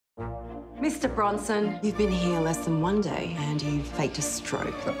Mr. Bronson, you've been here less than one day and you faked a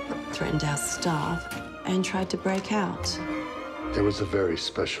stroke, threatened our staff, and tried to break out. There was a very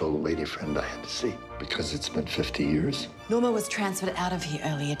special lady friend I had to see because it's been 50 years. Norma was transferred out of here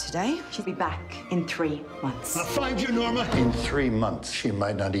earlier today. She'll be back in 3 months. I'll find you, Norma. In 3 months, she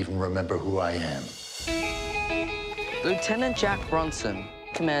might not even remember who I am. Lieutenant Jack Bronson,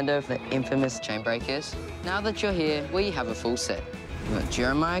 commander of the infamous Chainbreakers. Now that you're here, we have a full set. We've got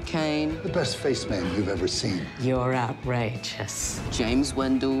Jeremiah Kane. The best face man you've ever seen. You're outrageous. James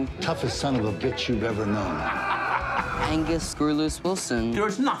Wendell. Toughest son of a bitch you've ever known. Angus Screwloose Wilson.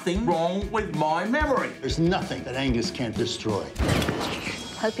 There's nothing wrong with my memory. There's nothing that Angus can't destroy.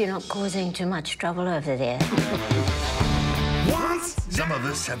 Hope you're not causing too much trouble over there. What? Some of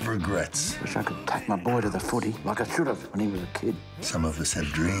us have regrets. Wish I could take my boy to the footy like I should have when he was a kid. Some of us have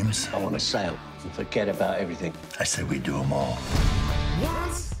dreams. I want to sail and forget about everything. I say we do them all.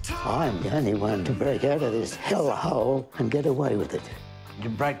 I'm the only one to break out of this hellhole and get away with it. You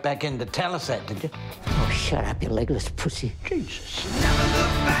break back in to tell us that, did you? Oh, shut up, you legless pussy. Jesus.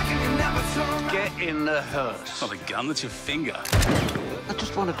 Get in the hearse. It's not a gun, that's your finger. I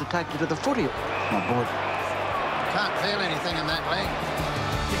just wanted to take you to the footy, my boy. Can't feel anything in that leg.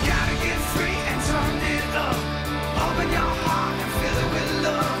 You gotta get free and turn it up. Open your heart and fill it with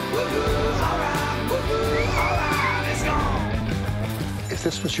love. Woo-hoo, all right, it's gone. If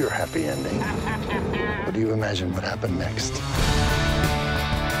this was your happy ending, what do you imagine would happen next?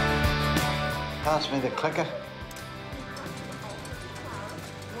 Pass me the clicker.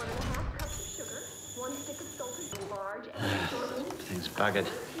 1.5 cups of sugar, 1 stick of salt, large. Thing's buggered.